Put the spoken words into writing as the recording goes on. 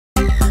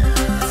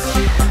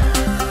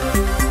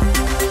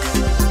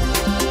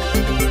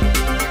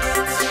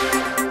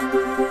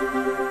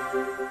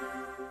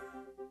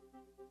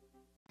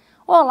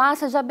Olá,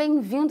 seja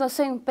bem-vindo ao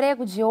Seu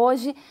Emprego de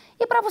hoje.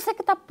 E para você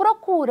que está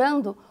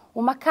procurando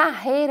uma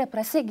carreira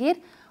para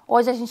seguir,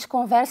 hoje a gente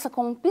conversa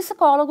com o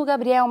psicólogo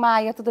Gabriel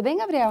Maia. Tudo bem,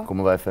 Gabriel?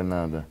 Como vai,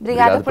 Fernanda?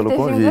 Obrigada Obrigado por pelo ter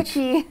vindo convite.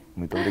 aqui.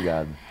 Muito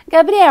obrigado.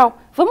 Gabriel,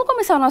 vamos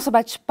começar o nosso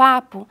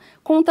bate-papo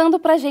contando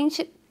para a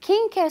gente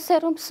quem quer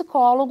ser um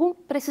psicólogo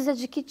precisa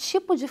de que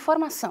tipo de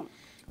formação?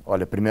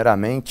 Olha,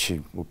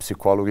 primeiramente, o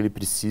psicólogo ele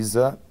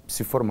precisa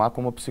se formar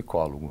como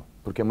psicólogo,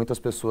 porque muitas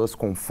pessoas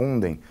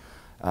confundem,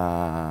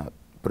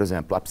 por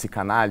exemplo, a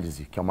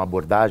psicanálise, que é uma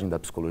abordagem da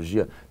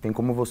psicologia, tem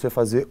como você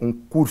fazer um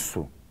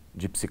curso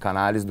de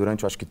psicanálise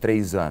durante, eu acho que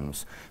 3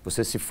 anos.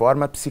 Você se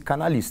forma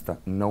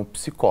psicanalista, não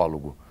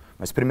psicólogo,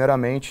 mas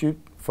primeiramente,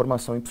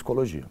 formação em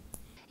psicologia.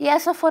 E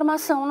essa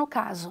formação, no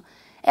caso,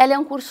 ela é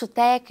um curso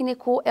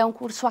técnico, é um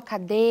curso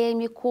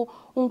acadêmico,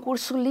 um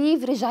curso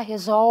livre já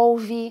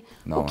resolve?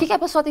 Não, o que a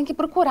pessoa tem que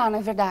procurar,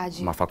 na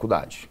verdade? Uma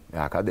faculdade, é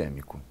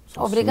acadêmico.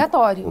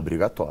 Obrigatório?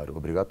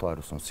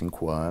 Obrigatório. São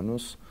 5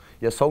 anos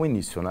e é só o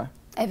início, né?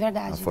 É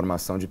verdade. A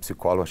formação de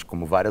psicólogo, acho que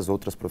como várias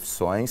outras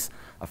profissões,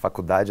 a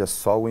faculdade é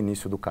só o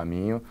início do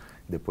caminho,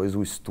 depois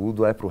o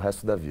estudo é para o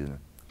resto da vida.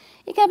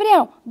 E,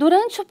 Gabriel,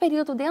 durante o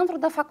período dentro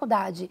da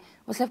faculdade,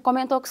 você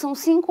comentou que são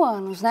 5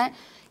 anos, né?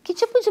 Que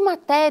tipo de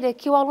matéria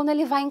que o aluno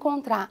ele vai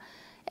encontrar?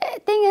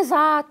 Tem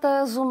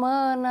exatas,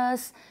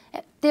 humanas,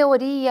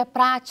 teoria,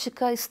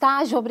 prática,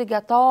 estágio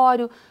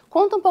obrigatório?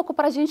 Conta um pouco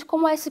para a gente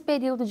como é esse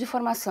período de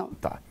formação.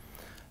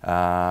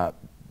 Tá.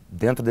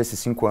 Dentro desses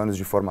 5 anos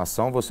de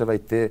formação, você vai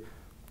ter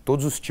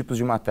todos os tipos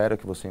de matéria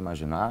que você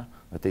imaginar.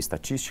 Vai ter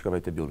estatística,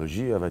 vai ter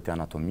biologia, vai ter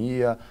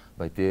anatomia,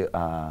 vai ter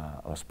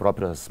as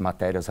próprias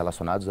matérias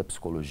relacionadas à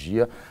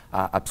psicologia.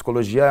 A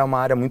psicologia é uma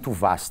área muito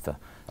vasta,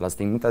 elas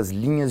têm muitas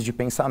linhas de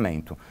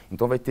pensamento.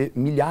 Então vai ter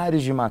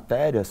milhares de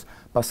matérias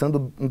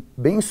passando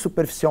bem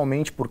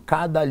superficialmente por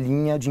cada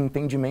linha de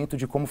entendimento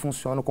de como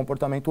funciona o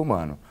comportamento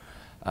humano.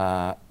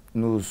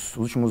 Nos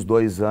últimos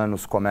 2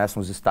 anos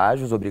começam os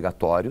estágios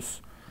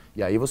obrigatórios,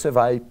 e aí você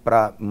vai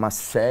para uma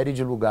série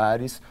de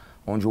lugares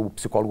onde o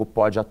psicólogo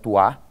pode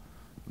atuar,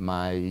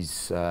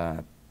 mas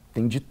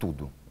tem de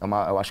tudo.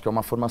 Eu acho que é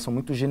uma formação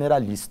muito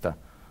generalista.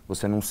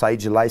 Você não sai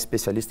de lá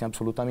especialista em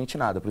absolutamente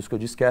nada. Por isso que eu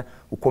disse que é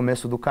o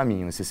começo do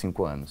caminho, esses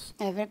 5 anos.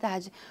 É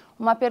verdade.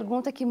 Uma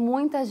pergunta que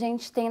muita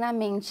gente tem na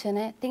mente,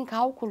 né? Tem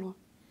cálculo?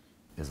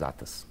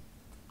 Exatas.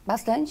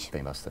 Bastante?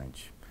 Tem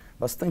bastante.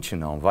 Bastante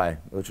não, vai.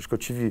 Eu acho que eu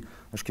tive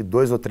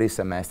 2 ou 3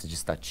 semestres de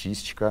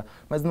estatística,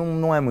 mas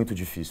não é muito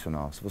difícil,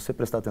 não. Se você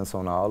prestar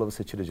atenção na aula,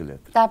 você tira de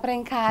letra. Dá para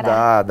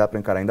encarar? Dá para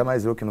encarar. Ainda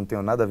mais eu que não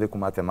tenho nada a ver com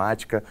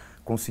matemática,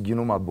 conseguir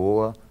numa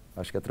boa,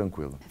 acho que é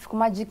tranquilo. Fica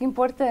uma dica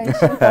importante,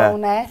 então,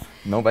 né?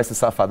 Não vai se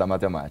safar da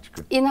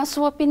matemática. E na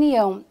sua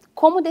opinião,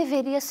 como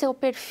deveria ser o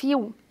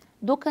perfil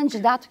do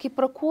candidato que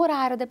procura a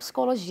área da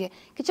psicologia?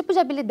 Que tipo de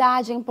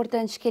habilidade é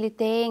importante que ele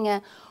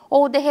tenha?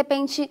 Ou, de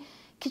repente,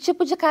 que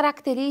tipo de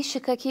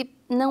característica que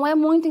não é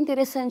muito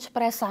interessante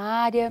para essa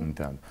área?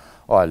 Entendo.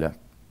 Olha,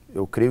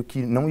 eu creio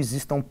que não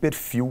exista um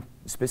perfil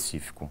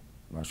específico.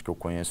 Eu acho que eu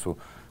conheço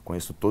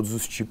todos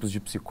os tipos de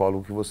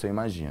psicólogo que você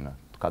imagina.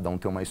 Cada um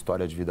tem uma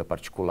história de vida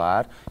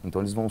particular,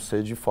 então eles vão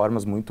ser de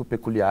formas muito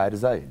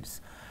peculiares a eles.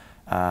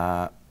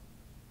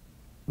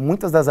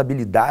 Muitas das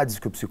habilidades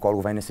que o psicólogo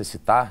vai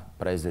necessitar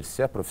para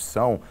exercer a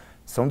profissão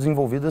são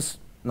desenvolvidas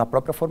na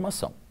própria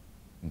formação.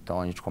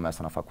 Então a gente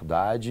começa na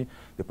faculdade,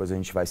 depois a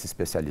gente vai se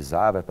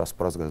especializar, vai para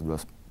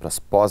as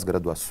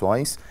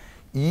pós-graduações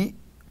e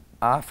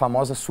a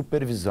famosa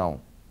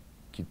supervisão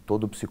que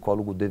todo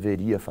psicólogo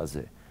deveria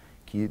fazer,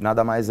 que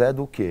nada mais é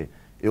do que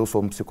eu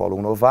sou um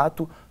psicólogo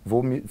novato,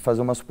 vou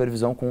fazer uma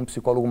supervisão com um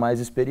psicólogo mais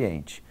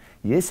experiente.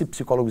 E esse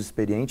psicólogo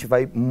experiente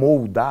vai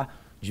moldar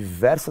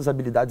diversas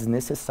habilidades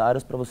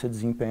necessárias para você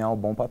desempenhar um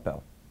bom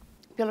papel.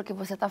 Pelo que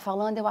você está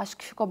falando, eu acho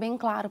que ficou bem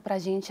claro para a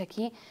gente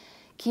aqui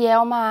que é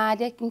uma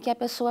área em que a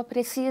pessoa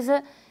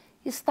precisa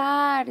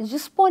estar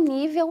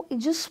disponível e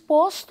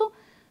disposto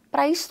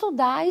para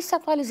estudar e se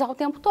atualizar o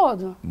tempo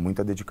todo.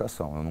 Muita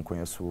dedicação. Eu não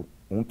conheço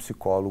um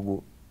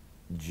psicólogo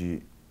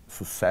de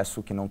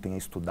sucesso que não tenha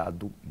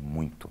estudado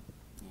muito.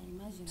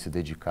 Imagino. Se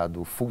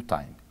dedicado full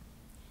time.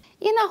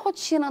 E na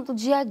rotina do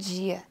dia a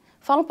dia?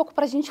 Fala um pouco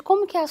para a gente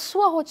como que é a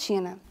sua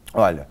rotina.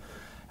 Olha,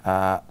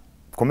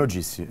 como eu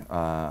disse,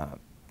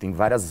 tem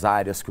várias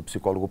áreas que o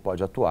psicólogo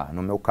pode atuar.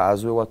 No meu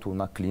caso, eu atuo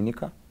na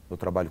clínica, eu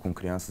trabalho com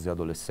crianças e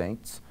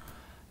adolescentes,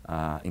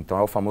 então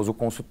é o famoso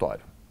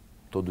consultório.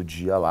 Todo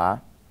dia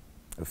lá,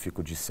 eu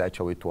fico de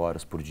 7 a 8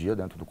 horas por dia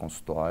dentro do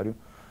consultório.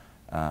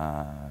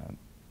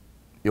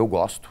 Eu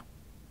gosto,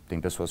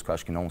 tem pessoas que eu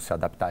acho que não se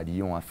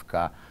adaptariam a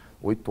ficar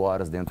 8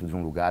 horas dentro de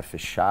um lugar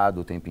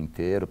fechado o tempo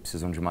inteiro,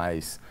 precisam de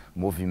mais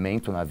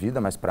movimento na vida,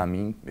 mas para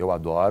mim, eu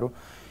adoro.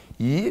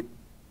 E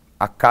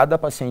a cada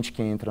paciente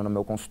que entra no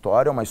meu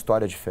consultório é uma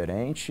história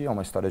diferente, é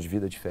uma história de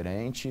vida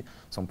diferente,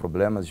 são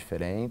problemas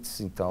diferentes,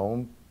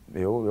 então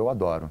eu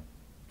adoro.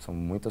 São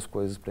muitas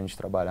coisas para a gente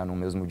trabalhar no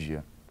mesmo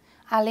dia.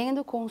 Além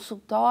do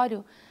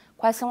consultório,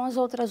 quais são as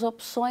outras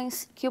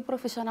opções que o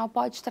profissional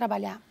pode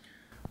trabalhar?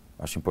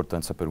 Acho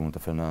importante essa pergunta,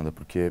 Fernanda,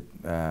 porque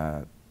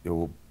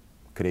eu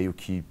creio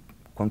que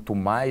quanto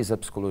mais a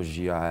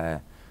psicologia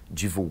é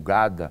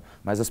divulgada,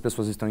 mais as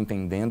pessoas estão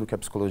entendendo que a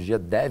psicologia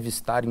deve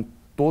estar em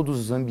todos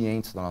os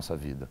ambientes da nossa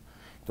vida.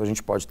 Então a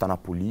gente pode estar na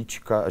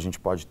política, a gente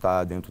pode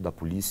estar dentro da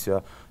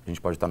polícia, a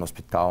gente pode estar no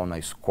hospital, na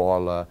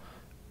escola,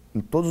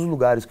 em todos os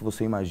lugares que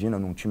você imagina,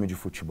 num time de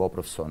futebol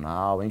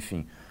profissional,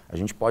 enfim. A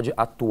gente pode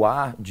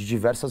atuar de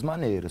diversas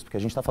maneiras, porque a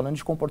gente está falando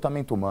de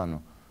comportamento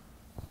humano.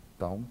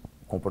 Então,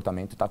 o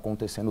comportamento está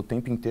acontecendo o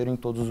tempo inteiro em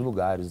todos os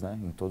lugares, né?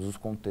 Em todos os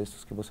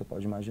contextos que você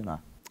pode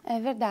imaginar. É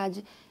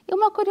verdade. E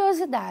uma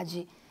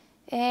curiosidade,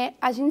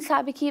 a gente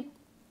sabe que,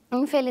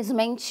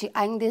 infelizmente,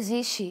 ainda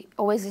existe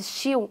ou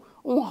existiu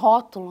um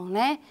rótulo,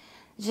 né?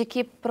 De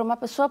que para uma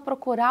pessoa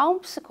procurar um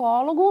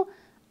psicólogo,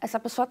 essa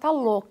pessoa está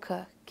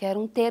louca, que era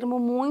um termo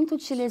muito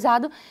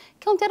utilizado,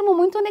 que é um termo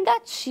muito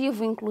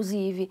negativo,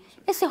 inclusive.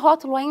 Esse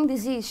rótulo ainda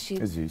existe?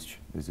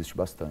 Existe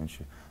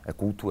bastante. É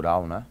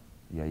cultural, né?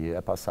 E aí é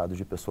passado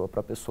de pessoa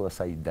para pessoa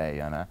essa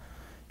ideia, né?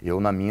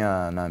 Eu, na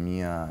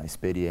minha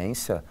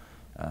experiência,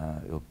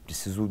 eu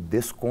preciso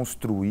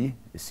desconstruir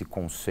esse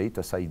conceito,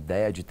 essa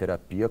ideia de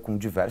terapia com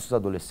diversos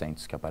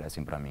adolescentes que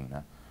aparecem para mim,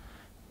 né?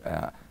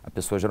 A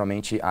pessoa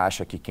geralmente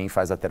acha que quem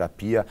faz a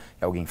terapia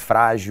é alguém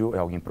frágil, é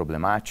alguém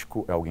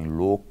problemático, é alguém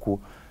louco,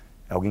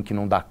 é alguém que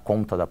não dá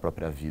conta da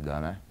própria vida,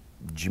 né?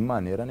 De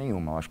maneira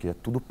nenhuma, eu acho que é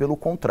tudo pelo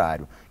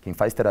contrário. Quem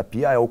faz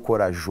terapia é o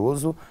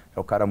corajoso, é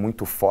o cara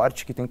muito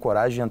forte que tem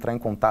coragem de entrar em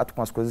contato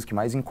com as coisas que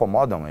mais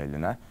incomodam ele,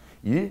 né?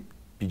 E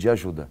pedir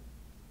ajuda.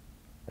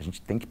 A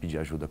gente tem que pedir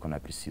ajuda quando é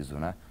preciso,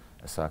 né?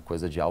 Essa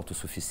coisa de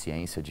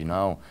autossuficiência, de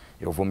não,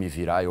 eu vou me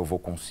virar, eu vou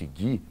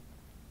conseguir,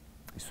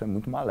 isso é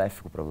muito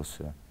maléfico para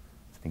você.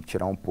 Você tem que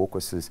tirar um pouco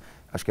esses...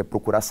 Acho que é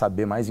procurar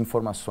saber mais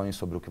informações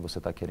sobre o que você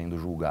está querendo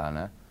julgar,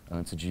 né?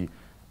 Antes de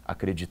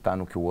acreditar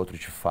no que o outro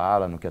te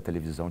fala, no que a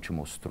televisão te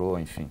mostrou,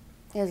 enfim.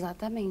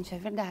 Exatamente, é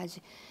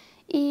verdade.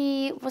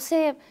 E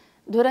você,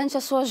 durante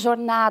a sua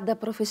jornada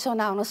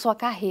profissional, na sua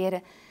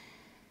carreira,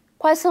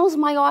 quais são os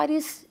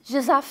maiores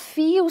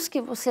desafios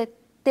que você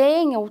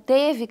tem ou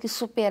teve que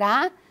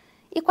superar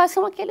e quais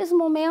são aqueles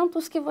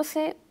momentos que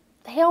você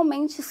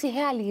realmente se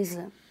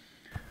realiza?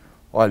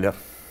 Olha,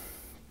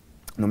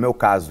 no meu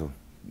caso,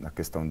 na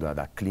questão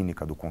da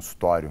clínica, do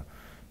consultório,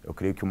 eu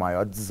creio que o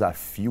maior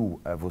desafio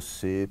é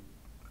você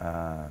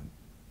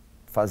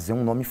fazer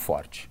um nome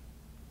forte,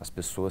 as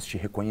pessoas te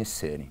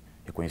reconhecerem,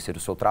 reconhecer o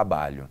seu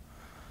trabalho.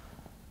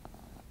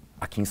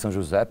 Aqui em São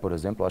José, por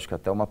exemplo, acho que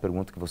até uma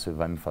pergunta que você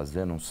vai me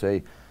fazer, não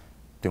sei,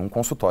 tem um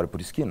consultório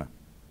por esquina.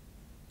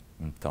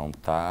 Então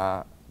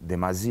tá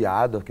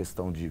demasiado a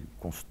questão de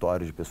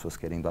consultório, de pessoas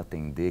querendo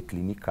atender,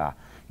 clinicar.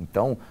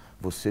 Então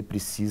você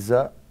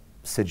precisa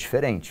ser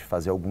diferente,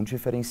 fazer algum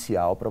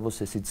diferencial para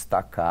você se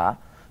destacar,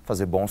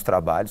 fazer bons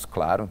trabalhos,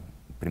 claro,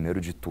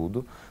 primeiro de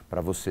tudo, para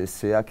você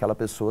ser aquela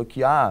pessoa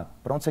que,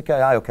 para onde você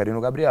quer? Eu quero ir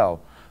no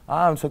Gabriel.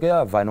 Não sei o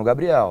que, vai no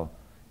Gabriel.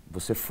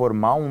 Você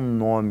formar um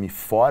nome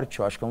forte,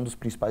 eu acho que é um dos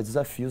principais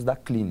desafios da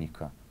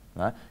clínica,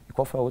 né? E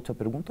qual foi a outra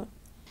pergunta?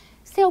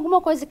 Se tem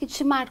alguma coisa que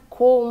te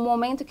marcou, um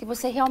momento que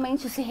você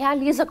realmente se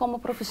realiza como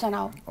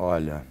profissional?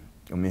 Olha,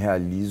 eu me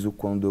realizo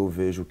quando eu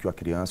vejo que a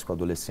criança, que o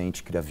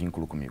adolescente cria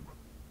vínculo comigo,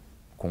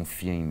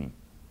 confia em mim.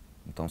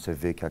 Então você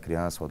vê que a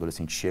criança, o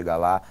adolescente chega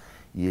lá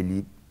e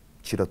ele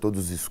tira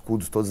todos os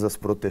escudos, todas as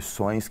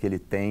proteções que ele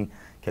tem,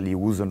 que ele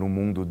usa no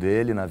mundo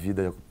dele, na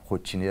vida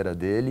rotineira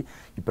dele,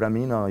 e para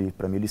mim não, e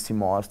para mim ele se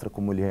mostra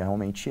como ele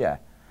realmente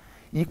é.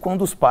 E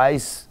quando os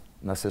pais,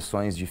 nas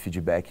sessões de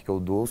feedback que eu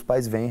dou, os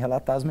pais vêm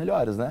relatar as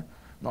melhoras, né?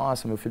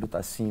 Nossa, meu filho está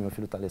assim, meu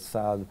filho está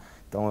lessado.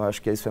 Então eu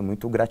acho que isso é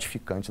muito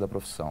gratificante da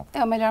profissão.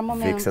 É o melhor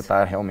momento. Ver que você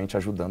está realmente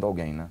ajudando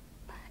alguém, né?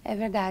 É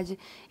verdade.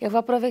 Eu vou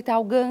aproveitar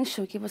o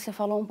gancho que você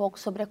falou um pouco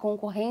sobre a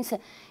concorrência.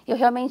 Eu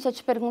realmente ia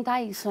te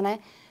perguntar isso, né?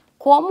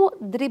 Como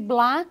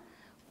driblar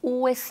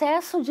o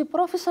excesso de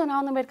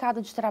profissional no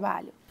mercado de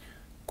trabalho?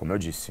 Como eu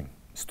disse,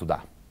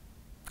 estudar,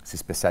 se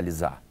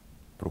especializar,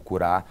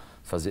 procurar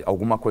fazer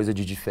alguma coisa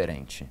de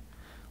diferente.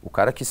 O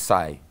cara que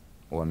sai,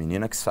 ou a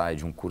menina que sai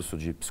de um curso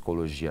de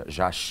psicologia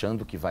já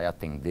achando que vai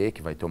atender,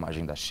 que vai ter uma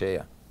agenda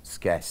cheia,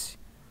 esquece.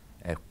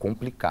 É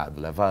complicado,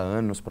 leva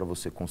anos para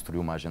você construir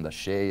uma agenda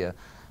cheia,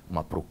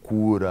 uma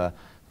procura,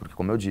 porque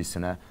como eu disse,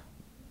 né,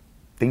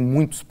 tem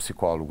muitos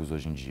psicólogos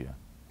hoje em dia.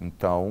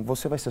 Então,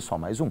 você vai ser só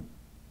mais um.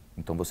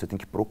 Então, você tem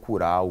que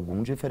procurar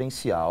algum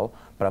diferencial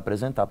para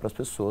apresentar para as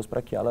pessoas,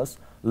 para que elas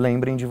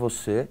lembrem de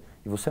você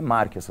e você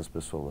marque essas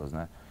pessoas,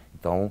 né?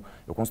 Então,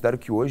 eu considero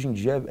que hoje em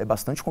dia é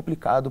bastante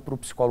complicado para o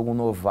psicólogo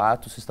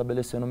novato se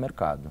estabelecer no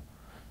mercado.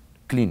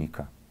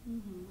 Clínica.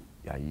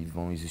 E aí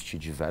vão existir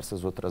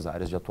diversas outras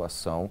áreas de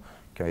atuação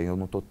que aí eu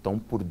não estou tão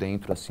por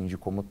dentro assim de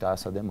como está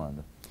essa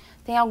demanda.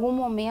 Tem algum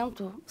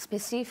momento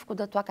específico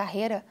da tua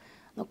carreira,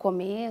 no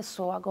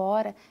começo ou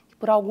agora, que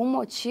por algum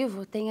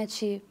motivo tenha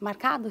te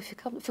marcado,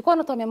 ficou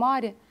na tua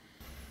memória?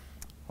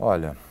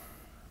 Olha,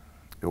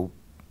 eu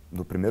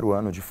no primeiro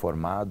ano de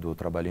formado eu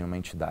trabalhei numa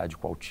entidade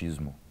com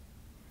autismo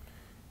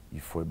e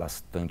foi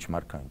bastante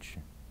marcante.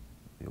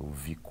 Eu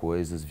vi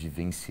coisas,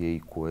 vivenciei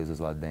coisas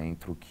lá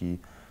dentro que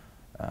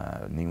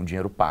nenhum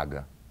dinheiro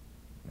paga.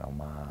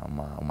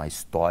 É uma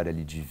história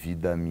ali de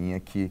vida minha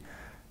que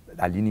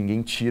ali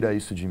ninguém tira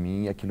isso de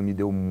mim, e aquilo me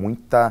deu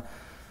muita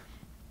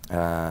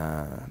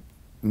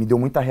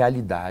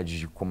realidade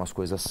de como as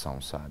coisas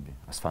são, sabe?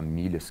 As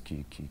famílias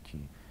que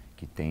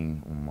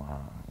têm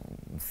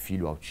um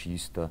filho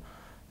autista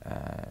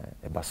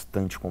é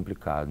bastante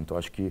complicado. Então,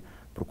 acho que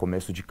para o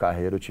começo de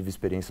carreira eu tive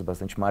experiências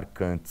bastante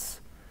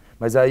marcantes.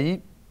 Mas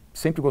aí,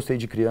 sempre gostei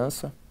de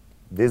criança.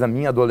 Desde a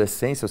minha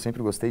adolescência, eu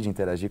sempre gostei de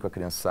interagir com a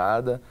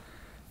criançada.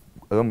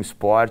 Amo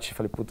esporte.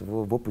 Falei, puta,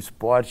 vou para o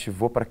esporte,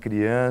 vou para a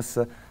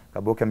criança.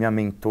 Acabou que a minha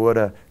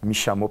mentora me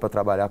chamou para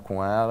trabalhar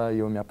com ela e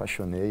eu me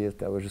apaixonei e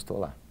até hoje estou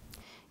lá.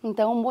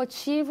 Então, o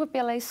motivo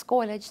pela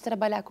escolha de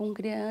trabalhar com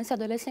criança e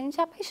adolescente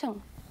é a paixão.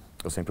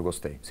 Eu sempre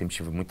gostei, sempre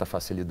tive muita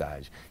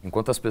facilidade.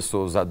 Enquanto as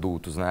pessoas, os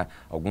adultos, né?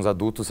 Alguns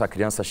adultos, a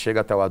criança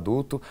chega até o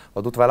adulto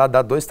vai lá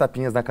dar 2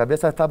 tapinhas na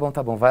cabeça, tá bom,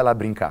 vai lá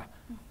brincar.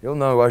 Eu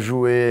não, eu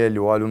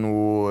ajoelho, olho no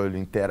olho,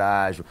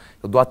 interajo,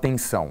 eu dou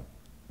atenção,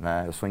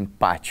 né? Eu sou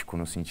empático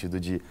no sentido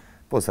de,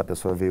 pô, se a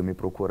pessoa veio me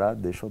procurar,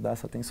 deixa eu dar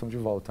essa atenção de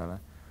volta, né?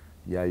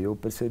 E aí eu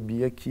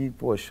percebia que,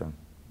 poxa,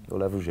 eu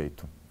levo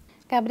jeito.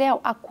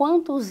 Gabriel, há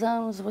quantos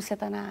anos você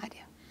está na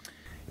área?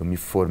 Eu me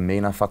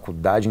formei na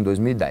faculdade em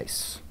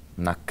 2010.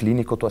 Na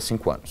clínica eu estou há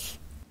 5 anos.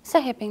 Se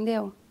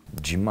arrependeu?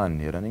 De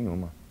maneira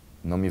nenhuma.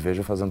 Não me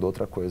vejo fazendo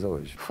outra coisa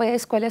hoje. Foi a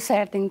escolha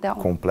certa, então?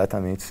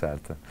 Completamente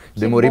certa.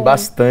 Demorei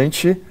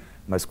bastante,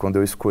 mas quando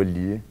eu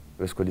escolhi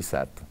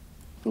certo.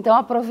 Então,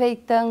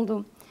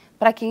 aproveitando,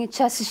 para quem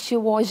te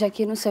assistiu hoje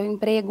aqui no Seu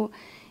Emprego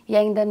e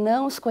ainda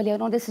não escolheu,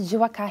 não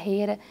decidiu a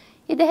carreira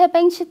e de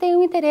repente tem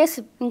um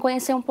interesse em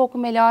conhecer um pouco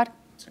melhor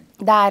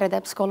da área da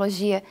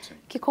psicologia,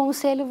 que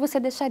conselho você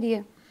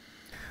deixaria?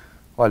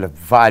 Olha,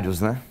 vários,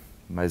 né?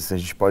 Mas a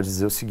gente pode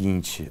dizer o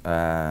seguinte,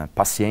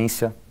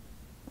 paciência,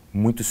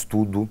 muito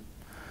estudo,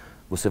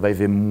 você vai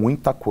ver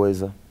muita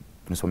coisa,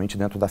 principalmente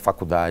dentro da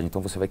faculdade,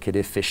 então você vai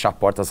querer fechar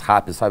portas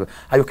rápidas, sabe?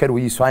 Ah, eu quero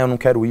isso, eu não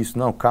quero isso.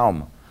 Não,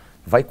 calma,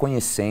 vai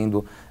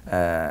conhecendo,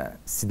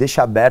 se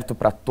deixa aberto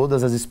para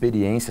todas as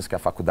experiências que a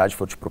faculdade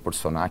for te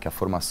proporcionar, que a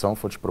formação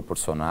for te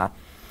proporcionar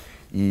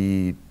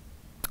e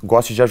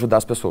goste de ajudar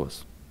as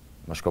pessoas,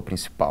 acho que é o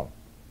principal.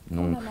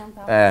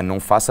 Não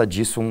faça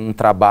disso um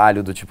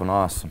trabalho do tipo,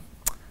 nossa,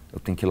 eu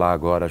tenho que ir lá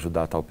agora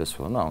ajudar tal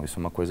pessoa. Não, isso é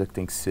uma coisa que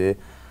tem que ser,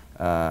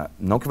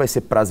 não que vai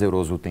ser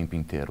prazeroso o tempo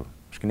inteiro.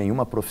 Acho que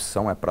nenhuma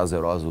profissão é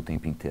prazerosa o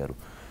tempo inteiro.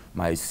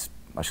 Mas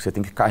acho que você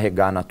tem que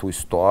carregar na tua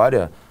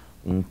história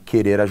um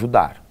querer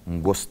ajudar, um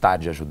gostar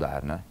de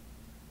ajudar, né?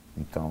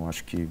 Então,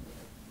 acho que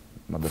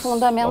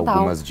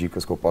algumas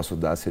dicas que eu posso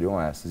dar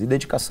seriam essas. E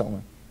dedicação,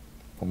 né?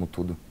 Como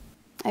tudo.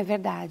 É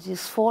verdade.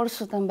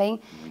 Esforço também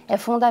é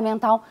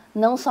fundamental,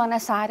 não só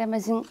nessa área,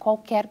 mas em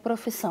qualquer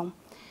profissão.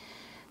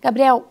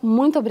 Gabriel,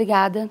 muito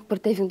obrigada por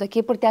ter vindo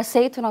aqui, por ter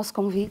aceito o nosso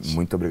convite.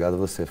 Muito obrigado a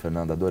você,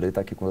 Fernanda. Adorei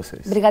estar aqui com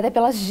vocês. Obrigada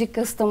pelas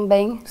dicas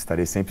também.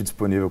 Estarei sempre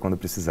disponível quando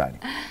precisarem.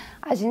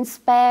 A gente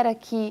espera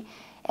que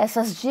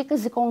essas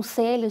dicas e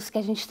conselhos que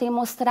a gente tem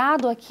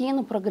mostrado aqui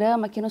no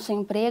programa, aqui no Seu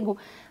Emprego,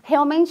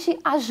 realmente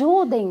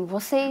ajudem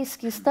vocês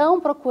que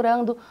estão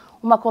procurando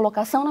uma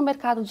colocação no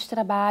mercado de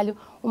trabalho,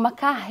 uma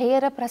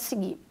carreira para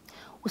seguir.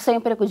 O Seu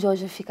Emprego de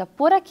hoje fica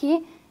por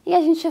aqui e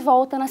a gente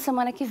volta na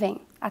semana que vem.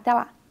 Até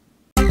lá!